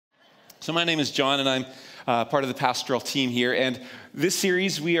So my name is John, and I'm part of the pastoral team here. And this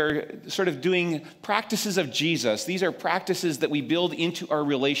series, we are sort of doing practices of Jesus. These are practices that we build into our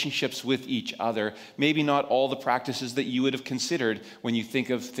relationships with each other. Maybe not all the practices that you would have considered when you think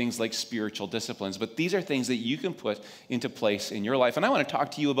of things like spiritual disciplines, but these are things that you can put into place in your life. And I want to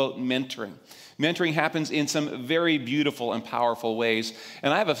talk to you about mentoring. Mentoring happens in some very beautiful and powerful ways.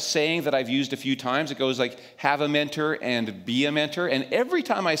 And I have a saying that I've used a few times. It goes like, have a mentor and be a mentor. And every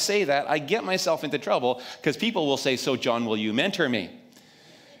time I say that, I get myself into trouble because people will say, so John, will you mentor me?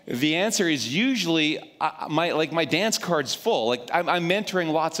 The answer is usually, my dance card's full. Like I'm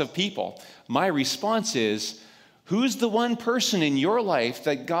mentoring lots of people. My response is, who's the one person in your life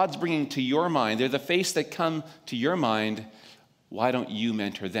that God's bringing to your mind? They're the face that come to your mind. Why don't you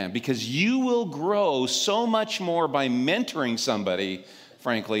mentor them? Because you will grow so much more by mentoring somebody,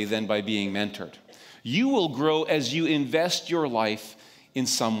 frankly, than by being mentored. You will grow as you invest your life in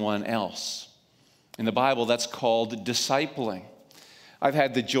someone else. In the Bible, that's called discipling. I've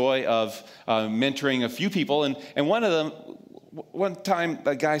had the joy of mentoring a few people, and one of them, one time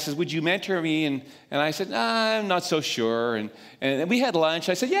a guy says, would you mentor me? And I said, I'm not so sure. And we had lunch.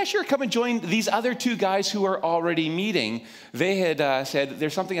 I said, yeah, sure, come and join these other two guys who are already meeting. They had said,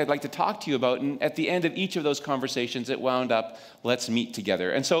 there's something I'd like to talk to you about. And at the end of each of those conversations, it wound up, let's meet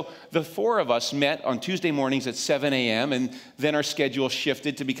together. And so the four of us met on Tuesday mornings at 7 a.m. And then our schedule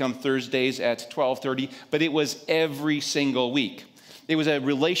shifted to become Thursdays at 12:30. But it was every single week. It was a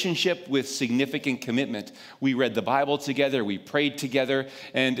relationship with significant commitment. We read the Bible together, we prayed together,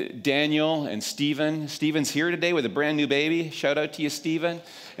 and Daniel and Stephen's here today with a brand new baby. Shout out to you, Stephen,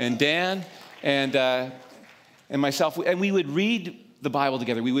 and Dan, and myself. And we would read the Bible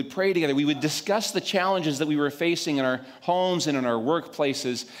together, we would pray together, we would discuss the challenges that we were facing in our homes and in our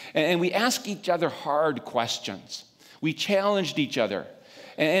workplaces, and we asked each other hard questions. We challenged each other.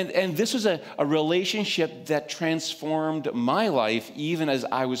 And this was a relationship that transformed my life even as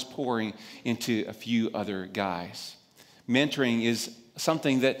I was pouring into a few other guys. Mentoring is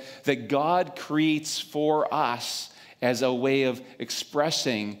something that God creates for us as a way of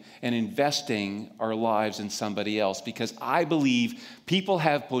expressing and investing our lives in somebody else, because I believe people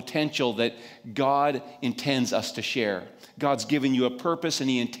have potential that God intends us to share. God's given you a purpose, and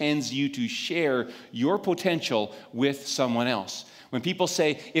He intends you to share your potential with someone else. When people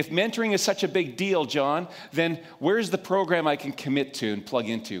say, if mentoring is such a big deal, John, then where's the program I can commit to and plug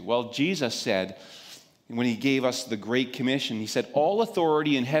into? Well, Jesus said, when He gave us the Great Commission, He said, all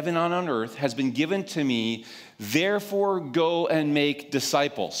authority in heaven and on earth has been given to me, therefore go and make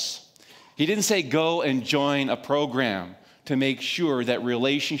disciples. He didn't say go and join a program to make sure that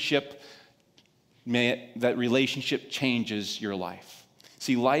relationship changes your life.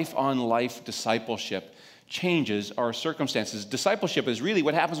 See, life-on-life discipleship changes our circumstances. Discipleship is really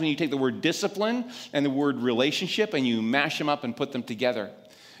what happens when you take the word discipline and the word relationship and you mash them up and put them together.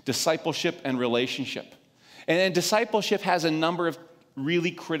 Discipleship and relationship. And discipleship has a number of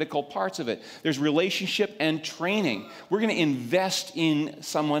really critical parts of it. There's relationship and training. We're going to invest in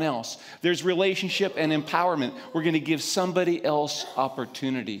someone else. There's relationship and empowerment. We're going to give somebody else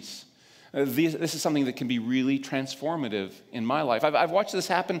opportunities. This is something that can be really transformative in my life. I've watched this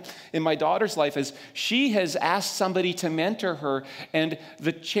happen in my daughter's life as she has asked somebody to mentor her, and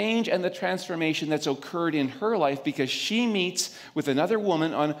the change and the transformation that's occurred in her life because she meets with another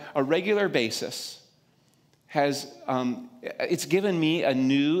woman on a regular basis it's given me a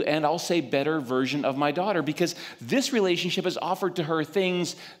new and I'll say better version of my daughter, because this relationship has offered to her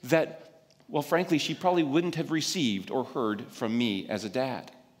things that, well, frankly, she probably wouldn't have received or heard from me as a dad.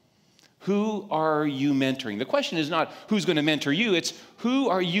 Who are you mentoring? The question is not who's going to mentor you, it's who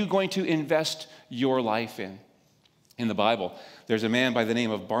are you going to invest your life in? In the Bible, there's a man by the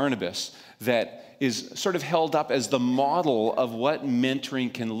name of Barnabas that is sort of held up as the model of what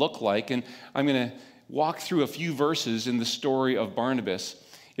mentoring can look like. And I'm going to walk through a few verses in the story of Barnabas.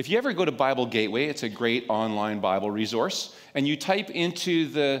 If you ever go to Bible Gateway, it's a great online Bible resource, and you type into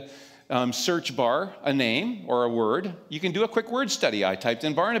the search bar a name or a word, you can do a quick word study. I typed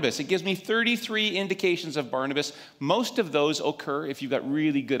in Barnabas. It gives me 33 indications of Barnabas. Most of those occur, if you've got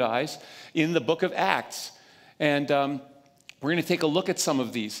really good eyes, in the book of Acts. And we're going to take a look at some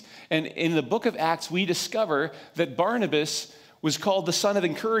of these. And in the book of Acts, we discover that Barnabas was called the son of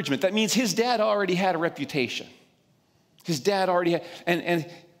encouragement. That means his dad already had a reputation. His dad already had,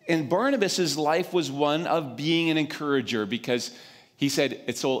 and Barnabas's life was one of being an encourager, because he said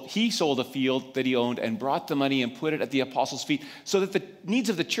he sold a field that he owned and brought the money and put it at the apostles' feet so that the needs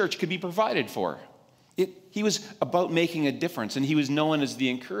of the church could be provided for. He was about making a difference, and he was known as the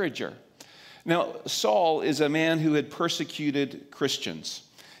encourager. Now, Saul is a man who had persecuted Christians.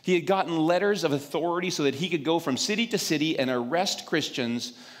 He had gotten letters of authority so that he could go from city to city and arrest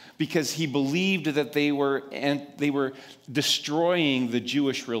Christians because he believed that they were destroying the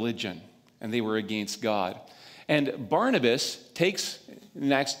Jewish religion and they were against God. And Barnabas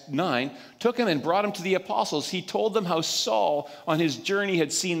in Acts 9, took him and brought him to the apostles. He told them how Saul on his journey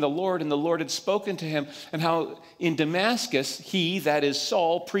had seen the Lord and the Lord had spoken to him, and how in Damascus he, that is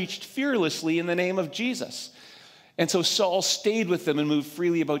Saul, preached fearlessly in the name of Jesus. And so Saul stayed with them and moved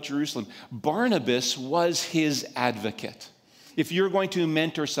freely about Jerusalem. Barnabas was his advocate. If you're going to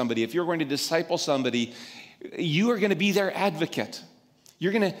mentor somebody, if you're going to disciple somebody, you are going to be their advocate.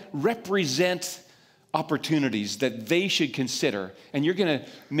 You're going to represent opportunities that they should consider, and you're going to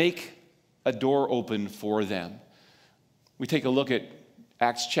make a door open for them. We take a look at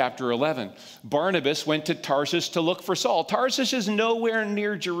Acts chapter 11. Barnabas went to Tarsus to look for Saul. Tarsus is nowhere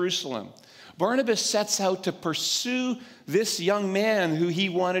near Jerusalem. Barnabas sets out to pursue this young man who he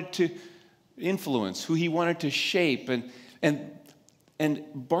wanted to influence, who he wanted to shape, and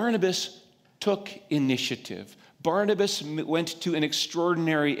Barnabas took initiative. Barnabas went to an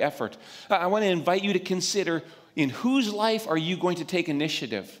extraordinary effort. I want to invite you to consider, in whose life are you going to take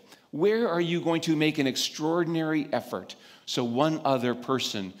initiative? Where are you going to make an extraordinary effort so one other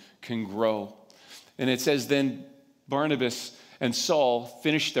person can grow? And it says, then Barnabas and Saul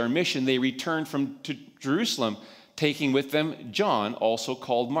finished their mission. They returned to Jerusalem, taking with them John, also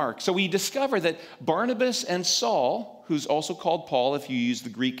called Mark. So we discover that Barnabas and Saul, who's also called Paul if you use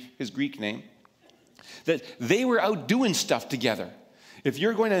his Greek name, that they were out doing stuff together. If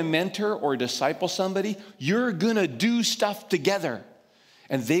you're going to mentor or disciple somebody, you're going to do stuff together.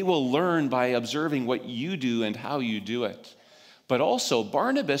 And they will learn by observing what you do and how you do it. But also,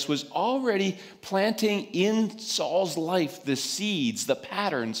 Barnabas was already planting in Saul's life the seeds, the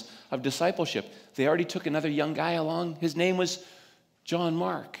patterns of discipleship. They already took another young guy along. His name was John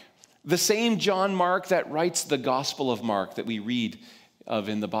Mark. The same John Mark that writes the Gospel of Mark that we read of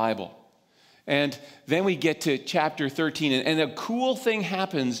in the Bible. And then we get to chapter 13, and a cool thing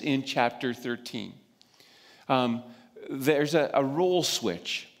happens in chapter 13. There's a role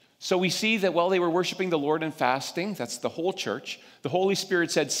switch. So we see that while they were worshiping the Lord and fasting, that's the whole church, the Holy Spirit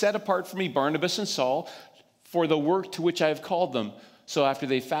said, set apart for me Barnabas and Saul for the work to which I have called them. So after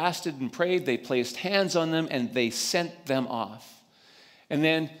they fasted and prayed, they placed hands on them and they sent them off. And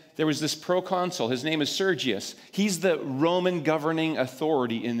then there was this proconsul. His name is Sergius. He's the Roman governing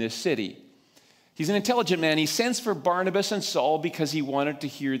authority in this city. He's an intelligent man. He sends for Barnabas and Saul because he wanted to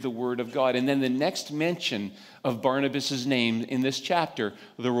hear the word of God. And then the next mention of Barnabas' name in this chapter,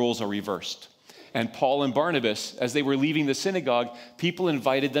 the roles are reversed. And Paul and Barnabas, as they were leaving the synagogue, people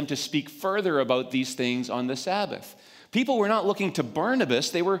invited them to speak further about these things on the Sabbath. People were not looking to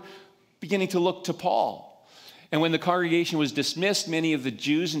Barnabas, they were beginning to look to Paul. And when the congregation was dismissed, many of the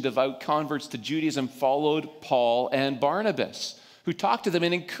Jews and devout converts to Judaism followed Paul and Barnabas, who talked to them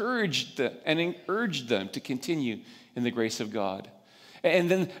and encouraged them and urged them to continue in the grace of God. And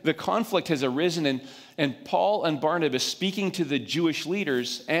then the conflict has arisen, and Paul and Barnabas, speaking to the Jewish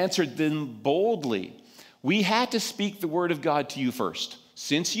leaders, answered them boldly. We had to speak the word of God to you first.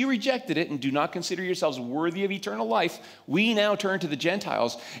 Since you rejected it and do not consider yourselves worthy of eternal life, we now turn to the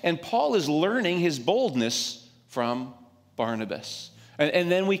Gentiles. And Paul is learning his boldness from Barnabas.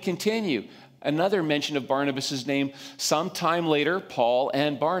 And then we continue. Another mention of Barnabas' name. Sometime later, Paul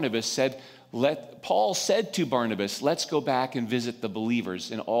and Barnabas said, Paul said to Barnabas, let's go back and visit the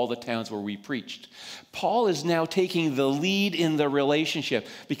believers in all the towns where we preached. Paul is now taking the lead in the relationship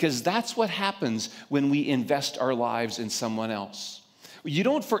because that's what happens when we invest our lives in someone else. You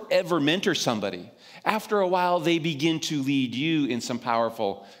don't forever mentor somebody. After a while, they begin to lead you in some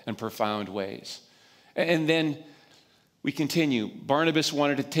powerful and profound ways. And then we continue. Barnabas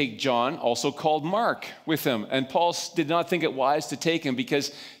wanted to take John, also called Mark, with him. And Paul did not think it wise to take him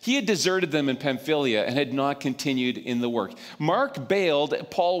because he had deserted them in Pamphylia and had not continued in the work. Mark bailed.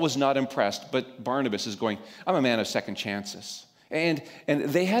 Paul was not impressed, but Barnabas is going, I'm a man of second chances. And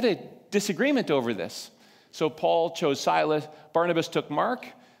they had a disagreement over this. So Paul chose Silas. Barnabas took Mark.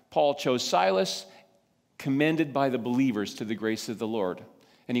 Paul chose Silas, commended by the believers to the grace of the Lord.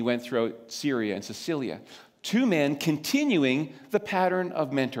 And he went throughout Syria and Cilicia. Two men continuing the pattern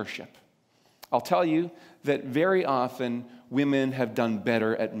of mentorship. I'll tell you that very often women have done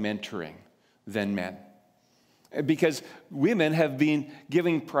better at mentoring than men. Because women have been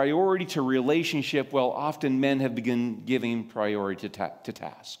giving priority to relationship while often men have begun giving priority to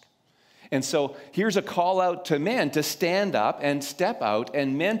task. And so here's a call out to men to stand up and step out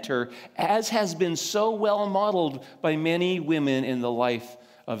and mentor, as has been so well modeled by many women in the life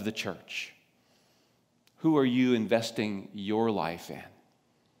of the church. Who are you investing your life in?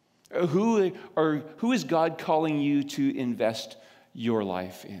 Who is God calling you to invest your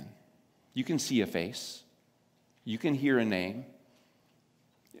life in? You can see a face. You can hear a name.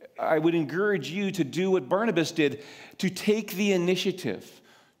 I would encourage you to do what Barnabas did, to take the initiative,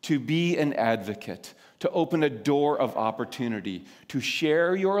 to be an advocate, to open a door of opportunity, to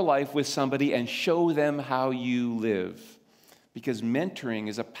share your life with somebody and show them how you live. Because mentoring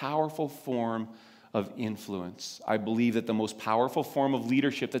is a powerful form of influence. I believe that the most powerful form of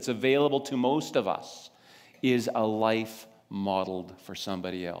leadership that's available to most of us is a life modeled for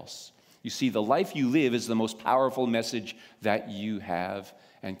somebody else. You see, the life you live is the most powerful message that you have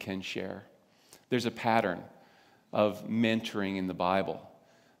and can share. There's a pattern of mentoring in the Bible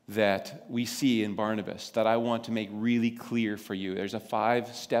that we see in Barnabas that I want to make really clear for you. There's a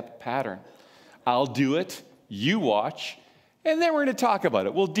 5-step pattern. I'll do it, you watch, and then we're going to talk about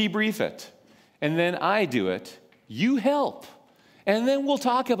it. We'll debrief it. And then I do it, you help. And then we'll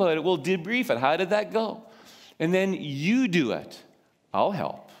talk about it. We'll debrief it. How did that go? And then you do it. I'll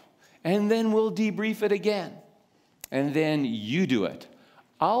help. And then we'll debrief it again. And then you do it.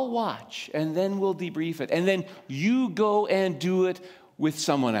 I'll watch. And then we'll debrief it. And then you go and do it with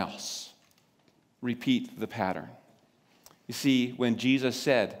someone else. Repeat the pattern. You see, when Jesus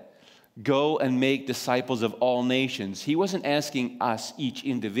said, "Go and make disciples of all nations," he wasn't asking us each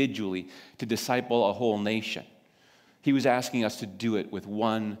individually to disciple a whole nation. He was asking us to do it with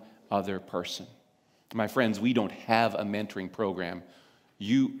one other person. My friends, we don't have a mentoring program.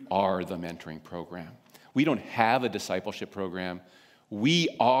 You are the mentoring program. We don't have a discipleship program. We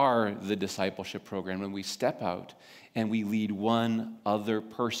are the discipleship program when we step out and we lead one other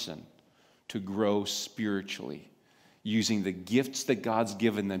person to grow spiritually, using the gifts that God's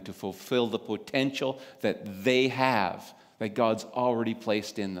given them to fulfill the potential that they have, that God's already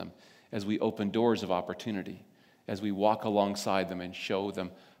placed in them, as we open doors of opportunity, as we walk alongside them and show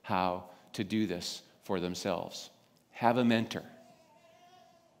them how to do this for themselves. Have a mentor.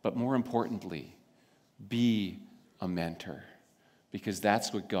 But more importantly, be a mentor, because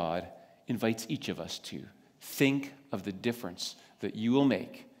that's what God invites each of us to. Think of the difference that you will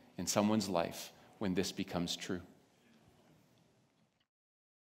make in someone's life when this becomes true.